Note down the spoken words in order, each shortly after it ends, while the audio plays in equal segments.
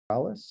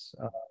QurAlis,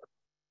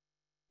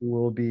 who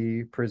will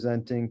be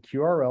presenting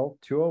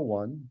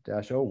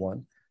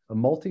QRL-201-01, a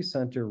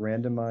multi-center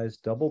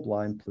randomized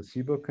double-blind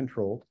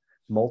placebo-controlled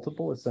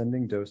multiple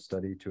ascending dose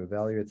study to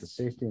evaluate the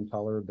safety and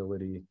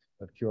tolerability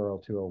of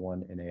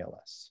QRL-201 in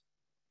ALS.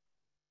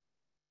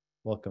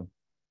 Welcome.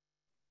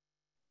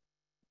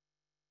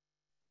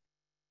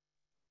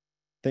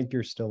 I think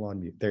you're still on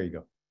mute. There you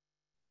go.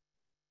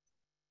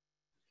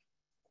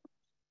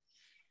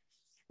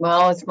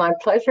 Well, it's my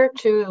pleasure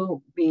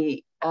to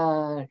be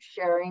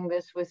sharing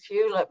this with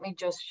you. Let me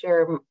just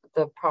share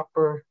the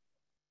proper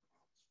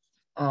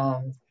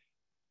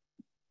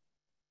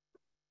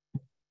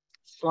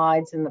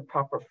slides in the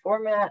proper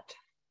format,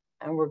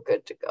 and we're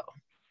good to go.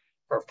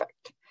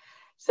 Perfect.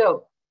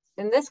 So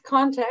in this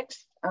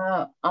context,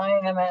 I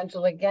am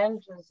Angela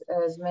Genge,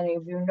 as many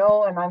of you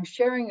know, and I'm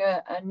sharing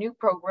a new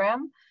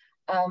program.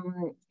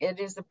 It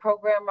is a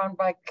program run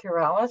by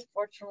QurAlis.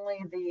 Fortunately,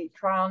 the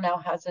trial now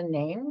has a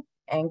name,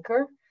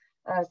 Anchor,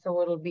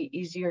 so it'll be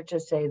easier to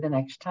say the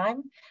next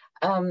time.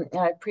 And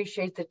I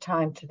appreciate the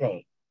time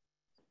today.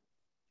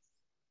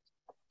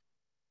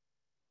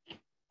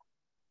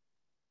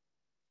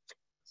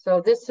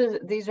 So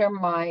these are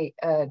my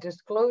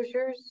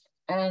disclosures,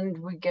 and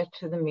we get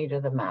to the meat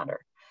of the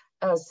matter.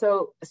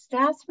 So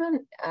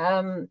Statsman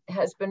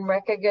has been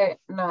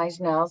recognized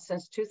now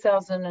since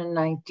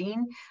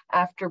 2019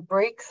 after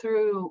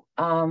breakthrough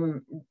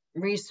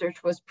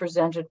research was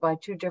presented by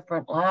 2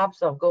 different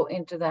labs. I'll go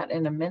into that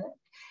in a minute.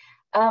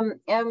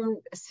 And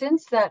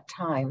since that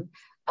time,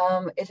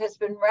 it has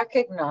been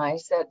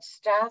recognized that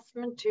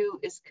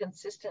Statsman-2 is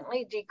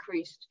consistently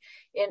decreased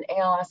in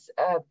ALS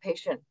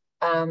patient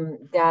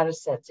data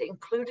sets,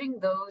 including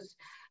those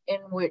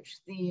in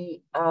which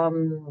the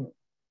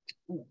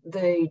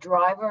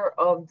driver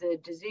of the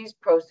disease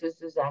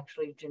process is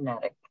actually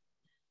genetic.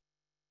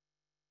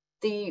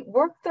 The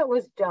work that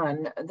was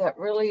done that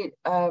really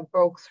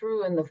broke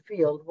through in the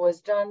field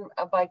was done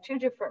by 2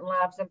 different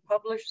labs and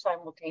published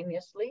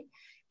simultaneously.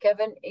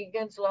 Kevin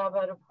Egan's lab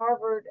out of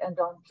Harvard and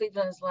Don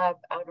Cleveland's lab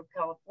out of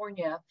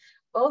California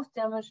both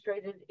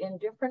demonstrated in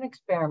different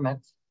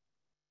experiments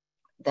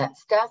that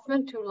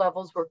Statsman-2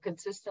 levels were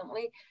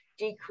consistently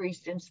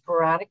decreased in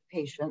sporadic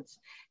patients,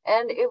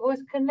 and it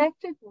was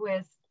connected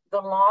with the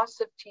loss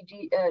of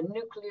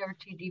nuclear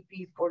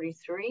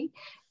TDP-43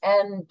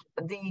 and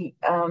the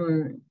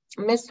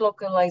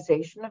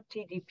mislocalization of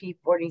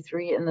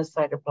TDP-43 in the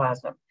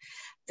cytoplasm.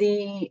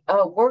 The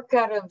work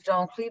out of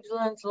Don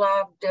Cleveland's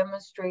lab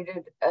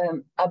demonstrated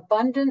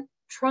abundant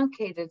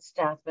truncated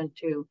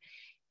Statsman-2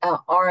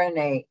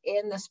 RNA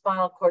in the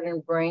spinal cord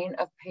and brain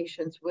of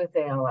patients with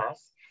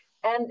ALS.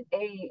 And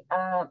a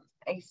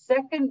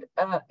second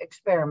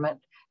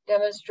experiment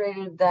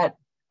demonstrated that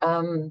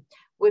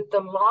with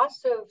the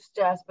loss of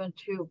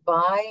Statsman-2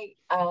 by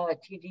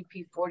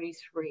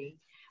TDP-43,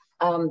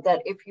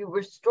 that if you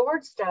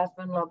restored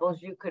Statsman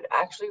levels, you could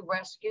actually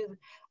rescue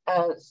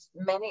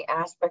many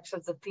aspects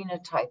of the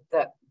phenotype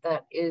that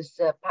is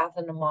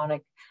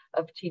pathognomonic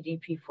of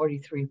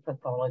TDP-43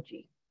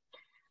 pathology.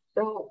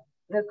 So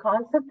the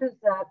concept is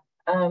that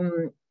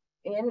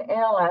in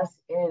ALS,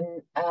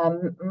 in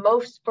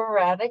most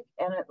sporadic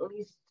and at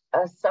least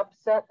a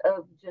subset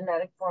of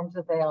genetic forms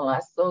of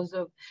ALS, those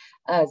of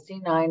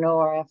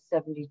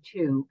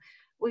C9orf72,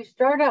 we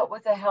start out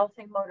with a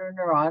healthy motor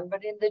neuron,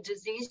 but in the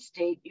disease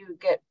state, you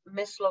get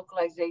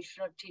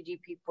mislocalization of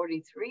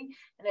TDP-43,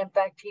 and in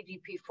fact,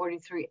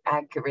 TDP-43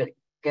 accurately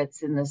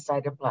gets in the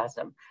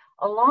cytoplasm.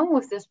 Along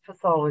with this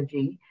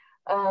pathology,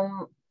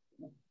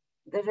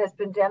 that has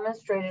been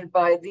demonstrated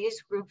by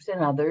these groups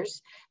and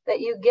others,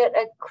 that you get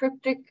a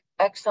cryptic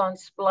exon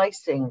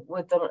splicing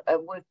with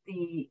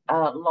the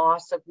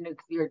loss of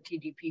nuclear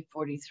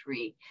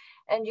TDP-43,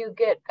 and you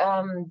get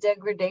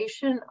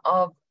degradation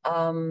of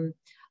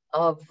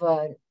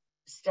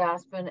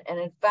Statsman, and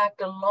in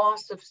fact a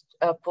loss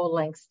of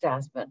full-length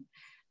Statsman.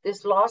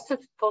 This loss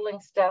of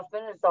full-length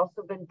Statsman has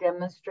also been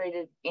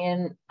demonstrated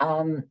in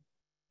a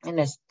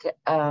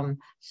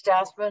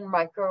Statsman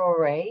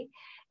microarray.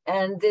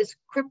 And this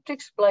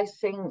cryptic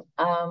splicing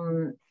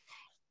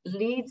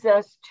leads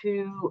us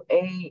to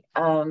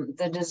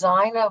the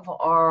design of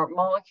our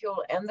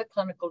molecule and the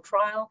clinical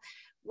trial,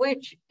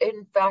 which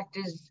in fact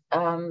is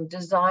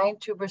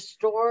designed to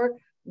restore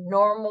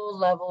normal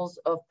levels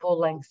of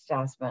full-length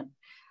Statsman.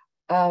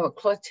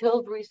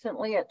 Clotilde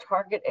recently at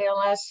Target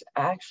ALS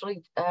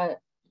actually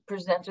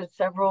presented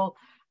several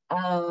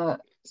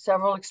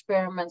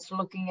experiments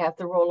looking at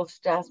the role of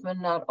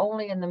Statsman, not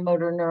only in the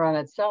motor neuron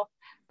itself,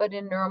 but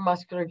in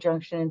neuromuscular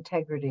junction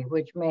integrity,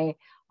 which may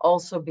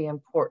also be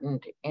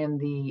important in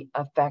the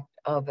effect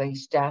of a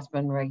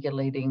Statsman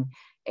regulating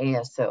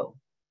ASO.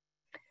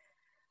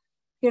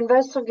 The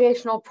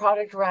investigational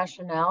product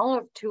rationale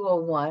of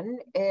 201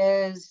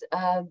 is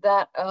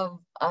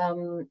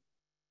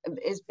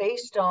is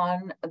based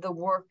on the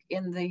work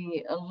in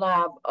the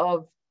lab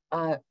of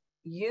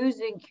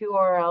using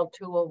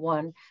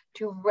QRL-201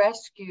 to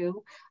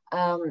rescue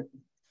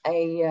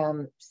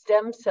a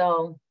stem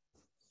cell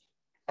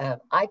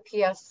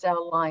iPS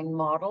cell line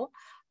model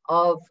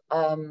of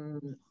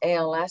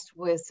ALS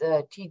with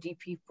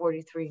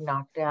TDP-43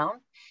 knockdown.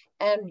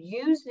 And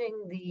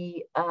using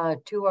the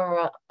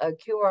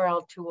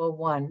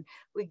QRL-201,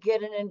 we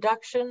get an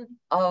induction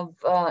of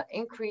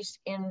increase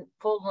in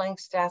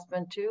full-length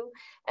Stathmin-2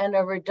 and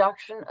a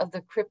reduction of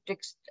the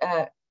cryptic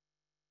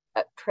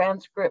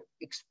transcript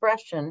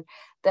expression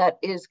that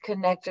is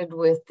connected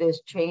with this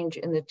change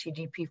in the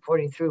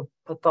TDP-43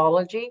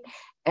 pathology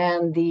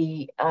and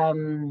the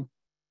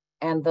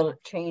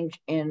change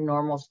in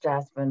normal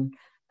Stathmin,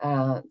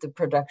 the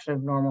production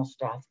of normal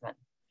Stathmin.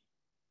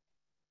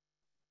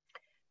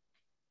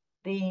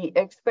 The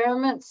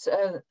experiments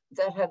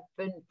that have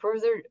been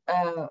further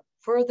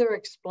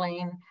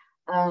explain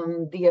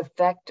the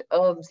effect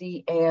of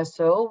the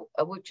ASO,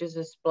 which is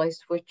a splice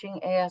switching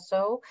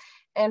ASO.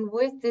 And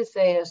with this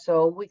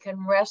ASO, we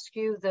can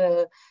rescue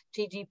the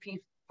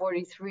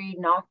TDP-43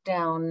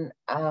 knockdown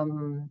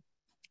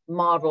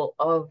model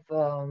of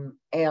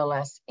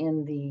ALS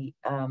in the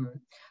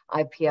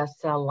iPS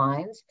cell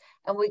lines,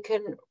 and we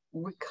can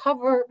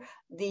recover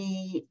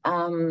the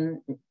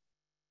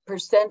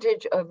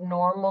percentage of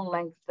normal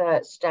length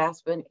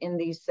Stathmin in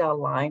these cell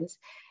lines.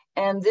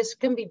 And this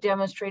can be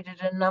demonstrated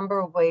in a number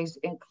of ways,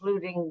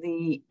 including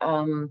the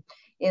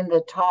in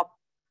the top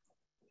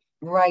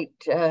right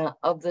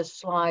of the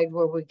slide,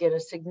 where we get a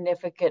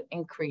significant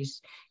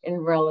increase in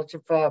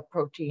relative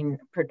protein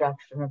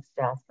production of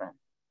Stathmin.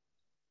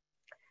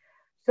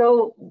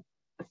 So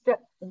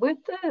with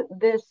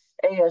this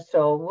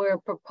ASO, we're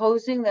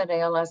proposing that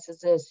ALS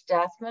is a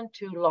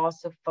Stathmin-2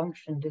 loss of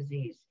function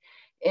disease,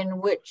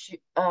 in which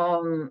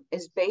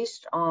is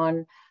based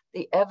on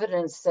the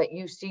evidence that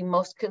you see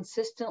most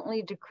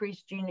consistently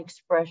decreased gene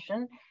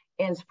expression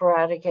in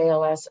sporadic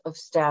ALS of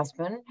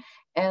Stathmin,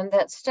 and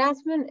that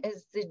Stathmin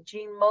is the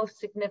gene most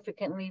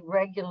significantly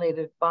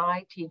regulated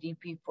by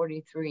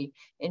TDP-43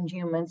 in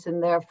humans,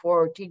 and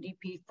therefore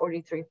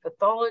TDP-43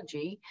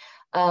 pathology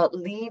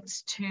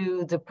leads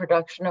to the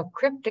production of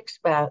cryptic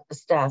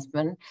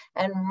Stathmin,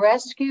 and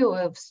rescue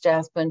of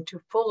Stathmin to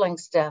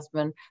full-length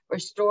Stathmin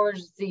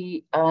restores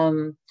the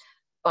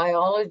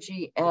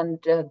biology and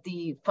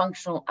the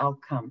functional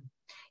outcome.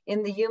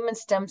 In the human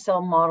stem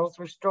cell models,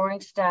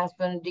 restoring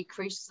Stathmin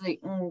decreases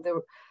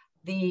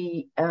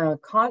the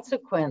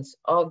consequence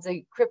of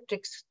the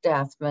cryptic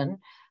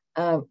Stathmin,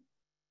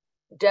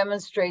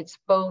 demonstrates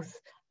both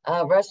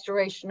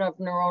restoration of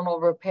neuronal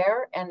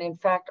repair and, in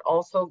fact,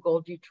 also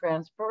Golgi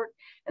transport.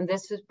 And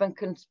this has been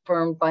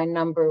confirmed by a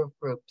number of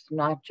groups,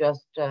 not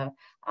just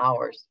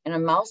ours. In a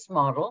mouse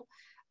model,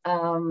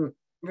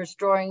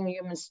 restoring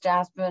human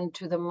Stathmin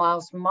to the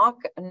mouse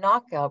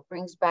knockout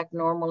brings back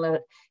normal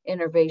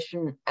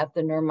innervation at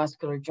the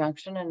neuromuscular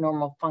junction and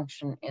normal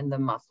function in the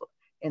muscle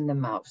in the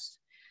mouse.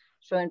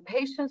 So in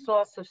patients,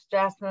 loss of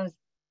Stathmin has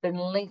been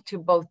linked to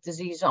both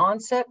disease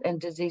onset and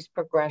disease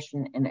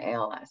progression in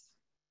ALS.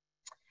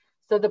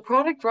 So the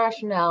product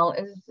rationale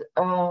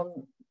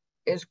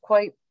is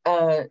quite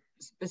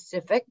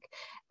specific.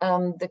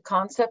 The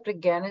concept,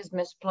 again, is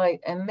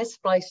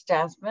misspliced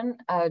Stathmin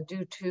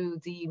due to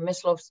the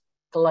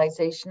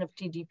mislocalization of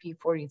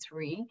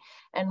TDP-43,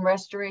 and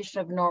restoration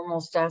of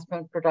normal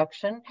Stathmin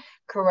production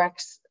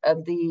corrects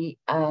the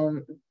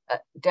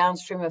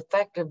downstream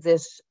effect of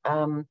this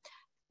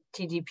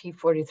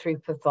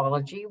TDP-43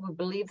 pathology. We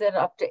believe that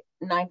up to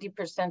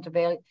 90% of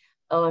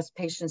ALS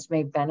patients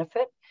may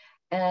benefit,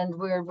 and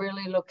we're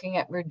really looking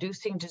at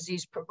reducing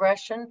disease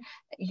progression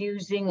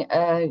using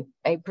a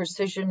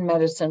precision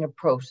medicine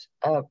approach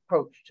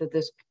to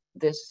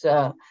this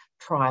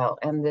trial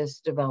and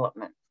this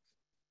development.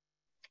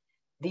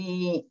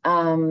 The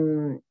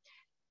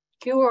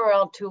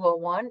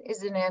QRL-201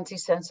 is an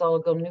antisense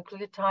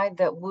oligonucleotide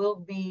that will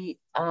be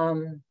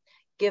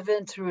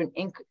given through an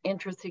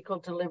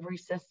intrathecal delivery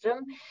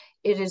system.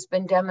 It has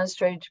been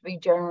demonstrated to be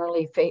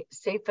generally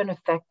safe and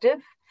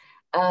effective.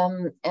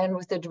 And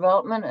with the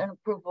development and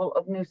approval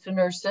of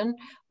nusinersen,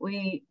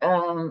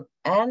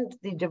 and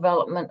the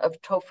development of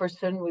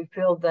tofersen, we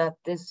feel that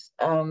this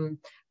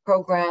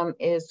program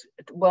is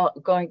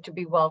going to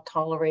be well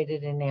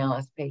tolerated in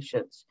ALS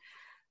patients.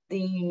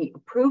 The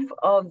proof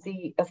of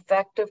the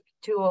effect of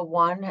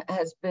 201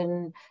 has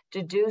been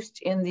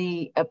deduced in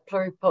the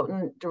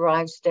pluripotent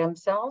derived stem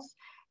cells,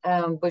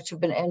 which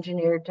have been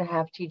engineered to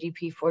have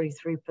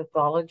TDP-43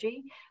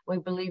 pathology. We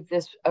believe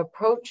this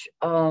approach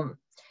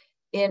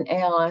in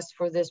ALS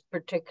for this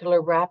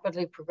particular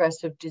rapidly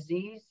progressive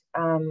disease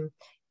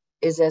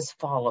is as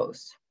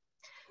follows.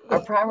 Our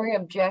primary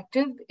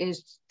objective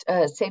is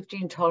safety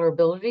and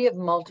tolerability of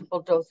multiple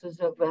doses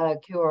of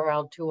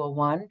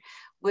QRL-201,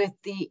 with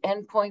the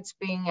endpoints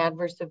being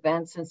adverse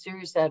events and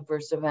serious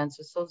adverse events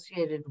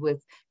associated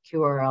with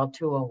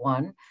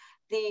QRL-201.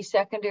 The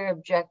secondary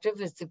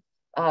objective is the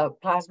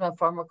plasma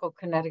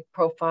pharmacokinetic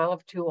profile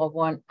of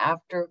 201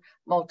 after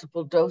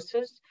multiple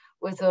doses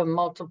with a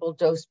multiple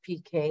dose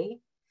PK.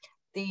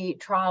 The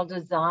trial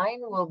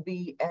design will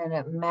be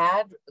a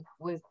MAD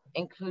with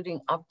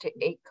including up to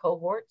 8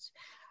 cohorts.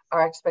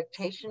 Our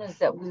expectation is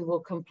that we will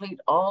complete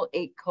all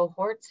 8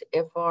 cohorts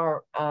if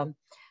our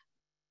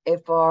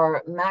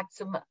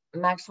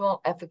maximal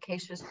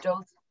efficacious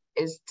dose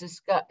is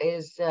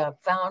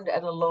found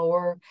at a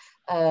lower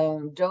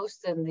dose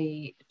than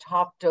the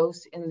top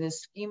dose in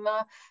this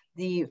schema.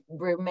 The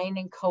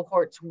remaining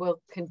cohorts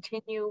will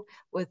continue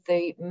with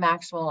the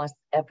maximal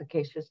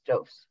efficacious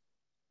dose.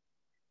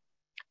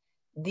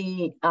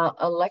 The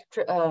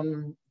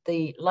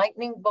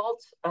lightning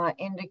bolts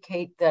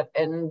indicate that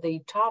in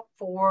the top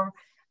 4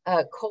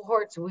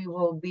 cohorts, we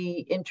will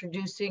be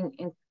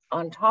introducing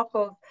on top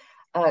of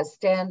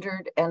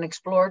standard and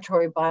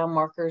exploratory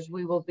biomarkers,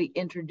 we will be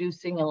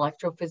introducing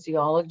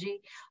electrophysiology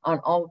on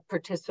all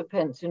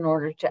participants in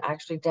order to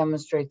actually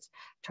demonstrate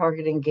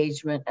target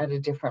engagement at a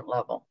different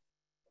level.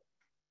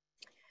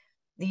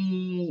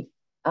 The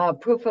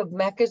proof of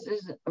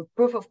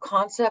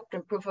concept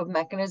and proof of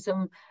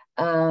mechanism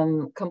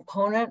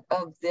component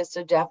of this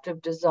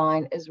adaptive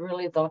design is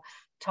really the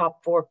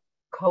top 4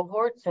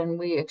 cohorts, and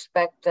we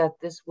expect that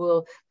this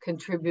will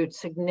contribute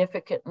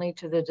significantly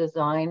to the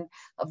design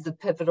of the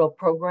pivotal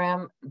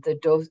program. The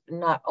dose,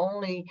 not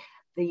only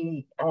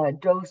the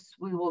dose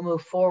we will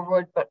move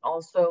forward, but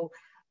also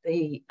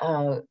the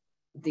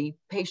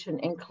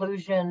patient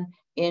inclusion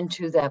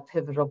into that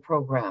pivotal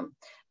program.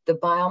 The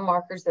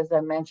biomarkers, as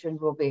I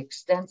mentioned, will be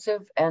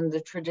extensive, and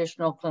the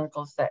traditional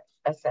clinical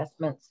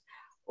assessments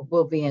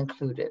will be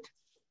included.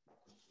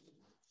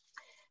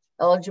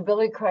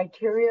 Eligibility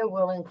criteria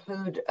will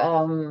include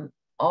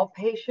all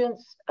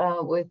patients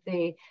with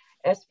the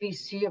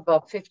SVC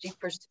above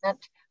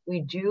 50%.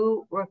 We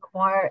do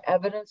require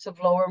evidence of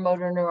lower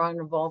motor neuron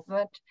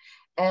involvement,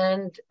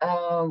 and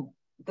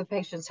the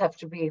patients have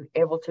to be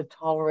able to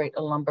tolerate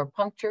a lumbar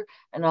puncture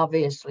and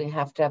obviously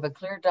have to have a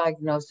clear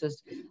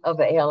diagnosis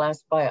of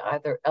ALS by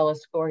either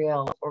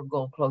Ellis-Coriell or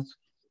Gold-Close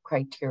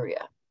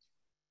criteria.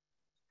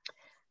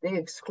 The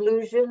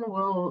exclusion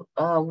will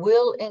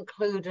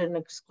include an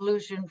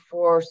exclusion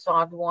for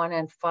SOD1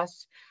 and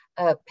FUS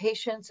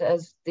patients,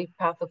 as the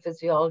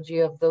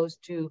pathophysiology of those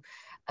 2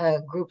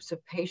 groups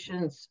of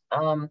patients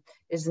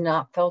is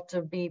not felt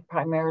to be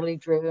primarily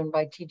driven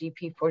by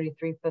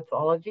TDP-43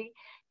 pathology.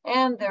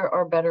 And there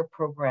are better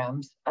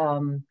programs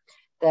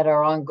that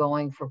are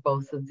ongoing for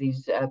both of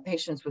these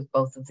patients with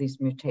both of these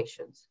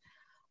mutations.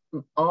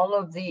 All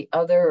of the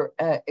other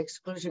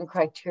exclusion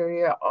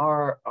criteria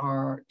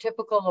are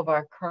typical of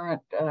our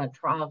current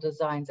trial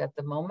designs at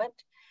the moment.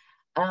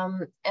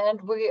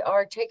 And we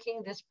are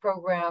taking this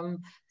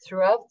program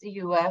throughout the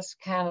US,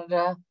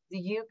 Canada,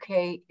 the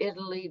UK,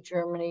 Italy,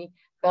 Germany,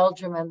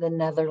 Belgium, and the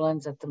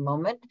Netherlands at the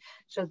moment.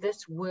 So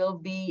this will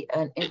be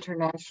an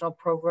international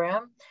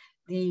program.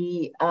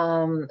 The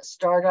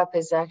startup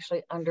is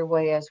actually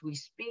underway as we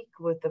speak,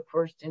 with the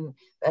first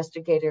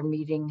investigator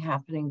meeting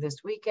happening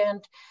this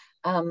weekend.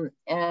 And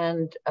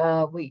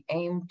we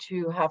aim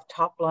to have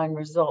top-line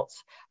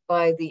results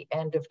by the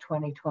end of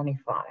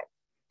 2025.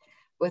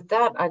 With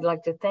that, I'd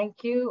like to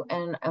thank you,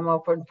 and I'm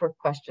open for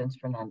questions,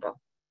 Fernando.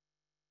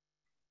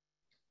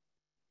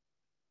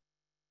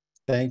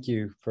 Thank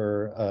you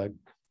for a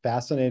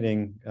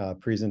fascinating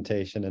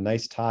presentation, a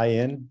nice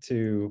tie-in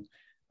to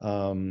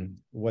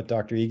what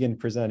Dr. Egan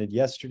presented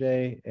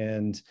yesterday.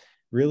 And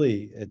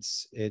really,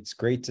 it's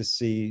great to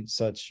see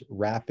such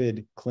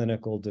rapid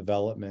clinical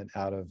development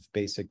out of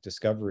basic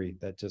discovery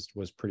that just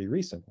was pretty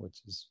recent,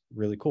 which is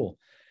really cool.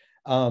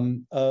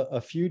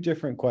 A few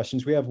different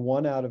questions. We have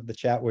one out of the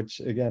chat,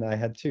 which again, I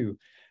had 2.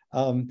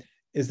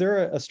 Is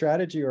there a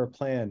strategy or a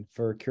plan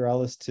for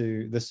QurAlis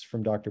to, this is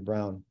from Dr.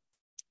 Brown,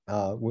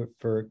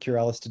 for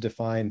QurAlis to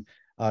define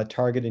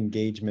target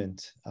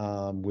engagement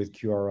with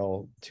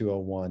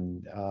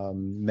QRL-201,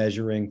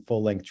 measuring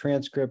full-length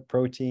transcript,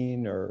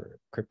 protein, or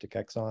cryptic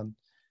exon?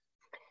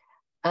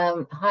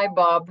 Hi,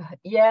 Bob.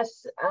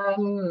 Yes,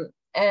 and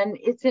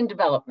it's in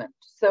development.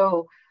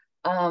 So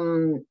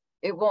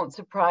it won't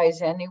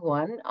surprise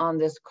anyone on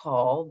this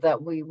call that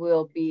we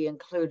will be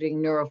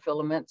including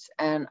neurofilaments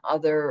and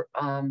other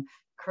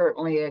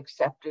currently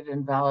accepted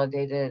and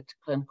validated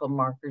clinical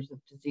markers of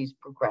disease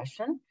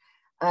progression.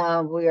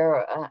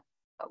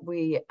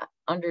 We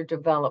under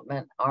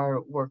development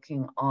are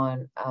working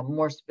on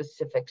more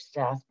specific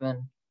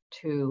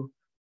STASMN-2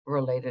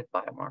 related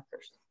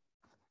biomarkers.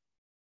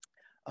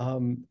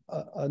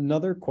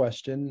 Another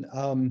question.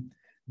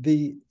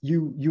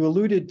 You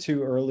alluded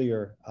to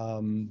earlier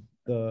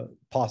the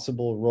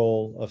possible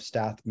role of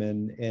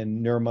Stathman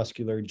in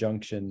neuromuscular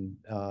junction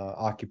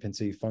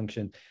occupancy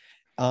function.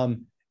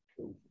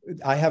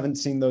 I haven't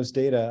seen those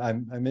data.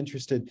 I'm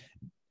interested.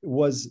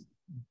 Was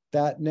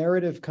that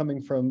narrative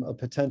coming from a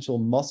potential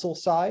muscle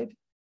side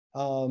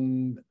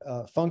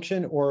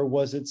function, or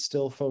was it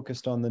still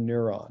focused on the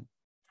neuron?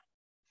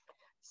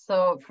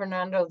 So,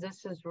 Fernando,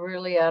 this is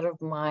really out of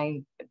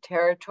my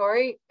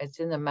territory. It's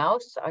in the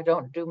mouse. I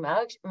don't do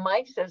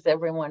mice, as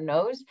everyone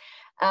knows.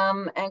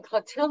 And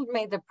Clotilde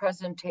made the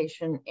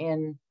presentation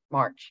in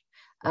March.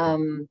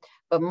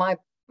 But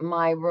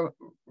my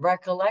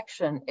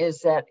recollection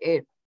is that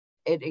it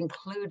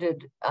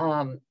included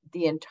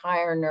the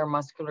entire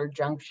neuromuscular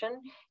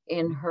junction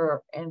in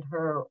her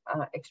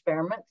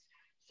experiments.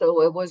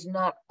 So it was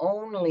not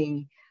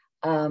only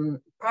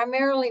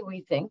Primarily,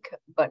 we think,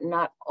 but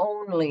not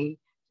only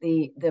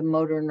the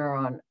motor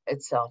neuron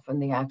itself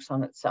and the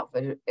axon itself.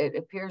 It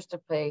appears to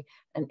play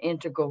an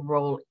integral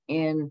role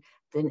in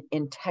the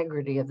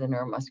integrity of the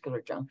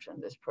neuromuscular junction,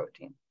 this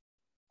protein.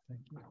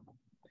 Thank you.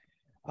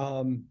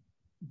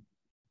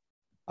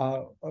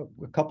 A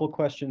couple of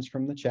questions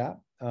from the chat.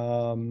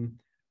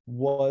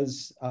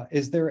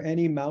 Is there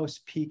any mouse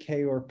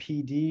PK or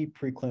PD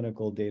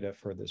preclinical data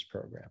for this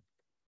program?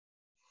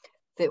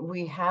 That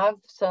we have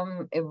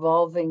some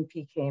evolving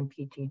PK and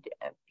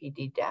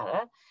PD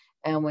data,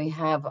 and we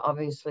have,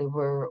 obviously,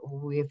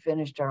 we have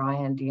finished our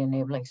IND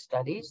enabling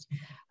studies.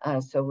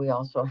 So we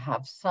also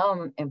have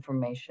some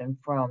information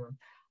from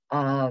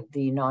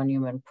the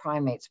non-human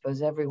primates, but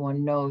as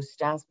everyone knows,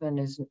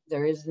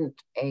 there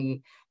isn't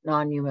a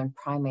non-human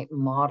primate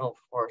model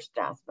for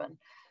Stathman.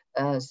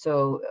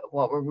 So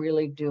what we're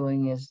really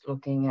doing is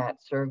looking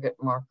at surrogate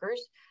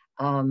markers.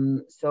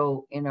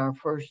 So in our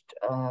first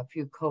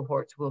few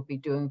cohorts, we'll be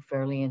doing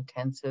fairly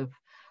intensive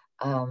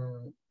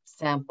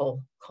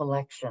sample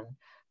collection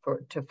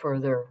to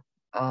further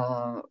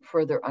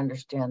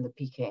understand the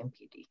PK and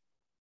PD.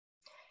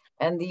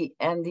 And the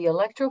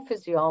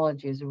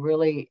electrophysiology is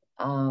really,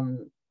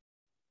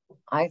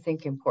 I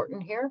think,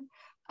 important here.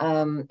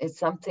 It's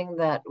something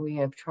that we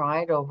have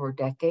tried over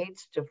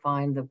decades to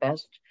find the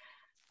best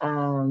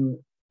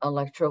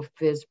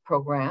electrophys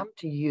program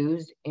to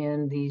use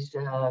in these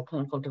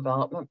clinical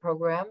development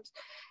programs.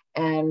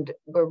 And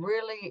we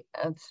really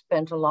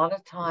spent a lot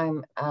of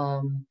time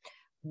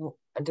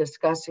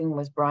discussing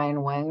with Brian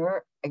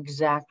Wanger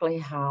exactly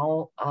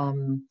how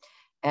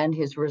and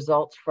his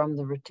results from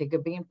the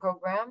retigabine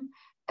program,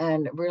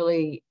 and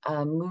really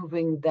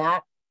moving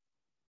that,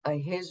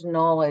 his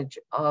knowledge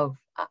of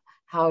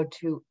how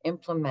to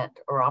implement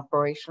or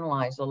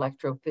operationalize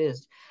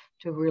electrophys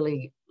to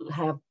really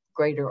have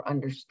greater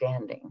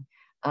understanding.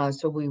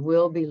 So we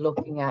will be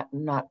looking at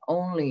not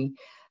only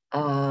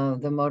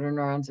the motor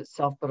neurons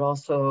itself, but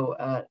also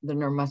the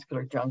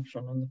neuromuscular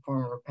junction in the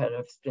form of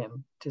repetitive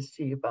stim to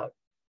see about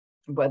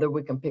whether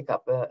we can pick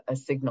up a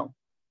signal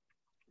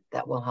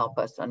that will help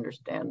us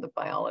understand the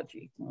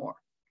biology more.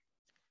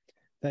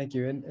 Thank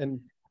you.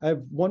 And I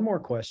have one more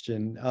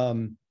question.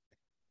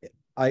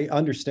 I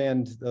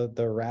understand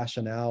the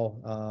rationale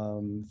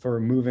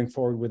for moving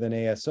forward with an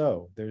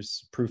ASO.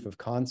 There's proof of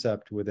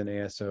concept with an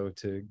ASO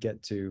to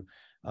get to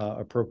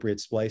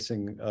appropriate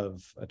splicing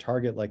of a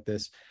target like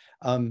this.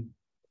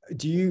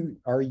 Do you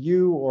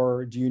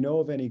know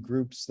of any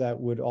groups that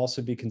would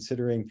also be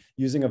considering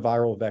using a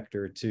viral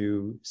vector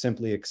to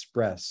simply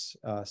express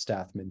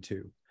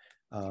Stathman-2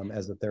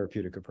 as a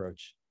therapeutic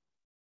approach?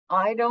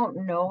 I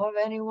don't know of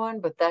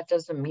anyone, but that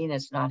doesn't mean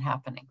it's not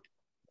happening.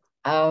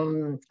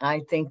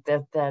 I think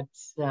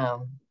that's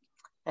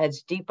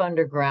deep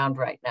underground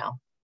right now.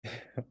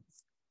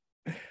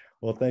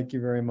 Well, thank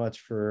you very much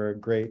for a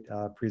great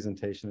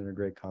presentation and a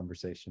great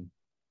conversation.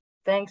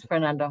 Thanks,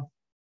 Fernando.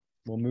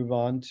 We'll move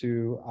on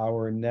to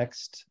our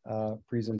next presentation.